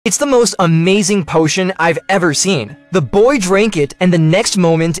It's the most amazing potion I've ever seen. The boy drank it, and the next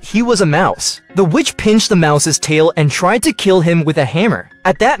moment, he was a mouse. The witch pinched the mouse's tail and tried to kill him with a hammer.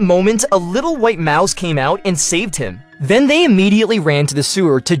 At that moment, a little white mouse came out and saved him. Then they immediately ran to the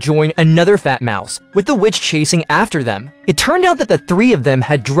sewer to join another fat mouse, with the witch chasing after them. It turned out that the three of them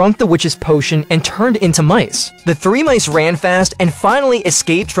had drunk the witch's potion and turned into mice. The three mice ran fast and finally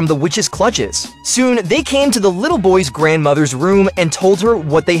escaped from the witch's clutches. Soon, they came to the little boy's grandmother's room and told her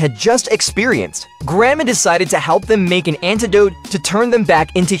what they had just experienced. Grandma decided to help them make an antidote to turn them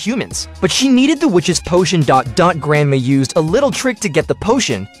back into humans. But she needed the witch's potion. Grandma used a little trick to get the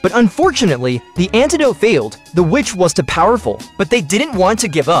potion, but unfortunately, the antidote failed. The witch was too powerful, but they didn't want to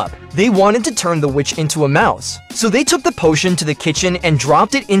give up. They wanted to turn the witch into a mouse. So they took the potion to the kitchen and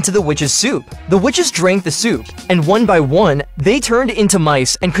dropped it into the witch's soup. The witches drank the soup, and one by one, they turned into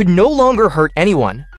mice and could no longer hurt anyone.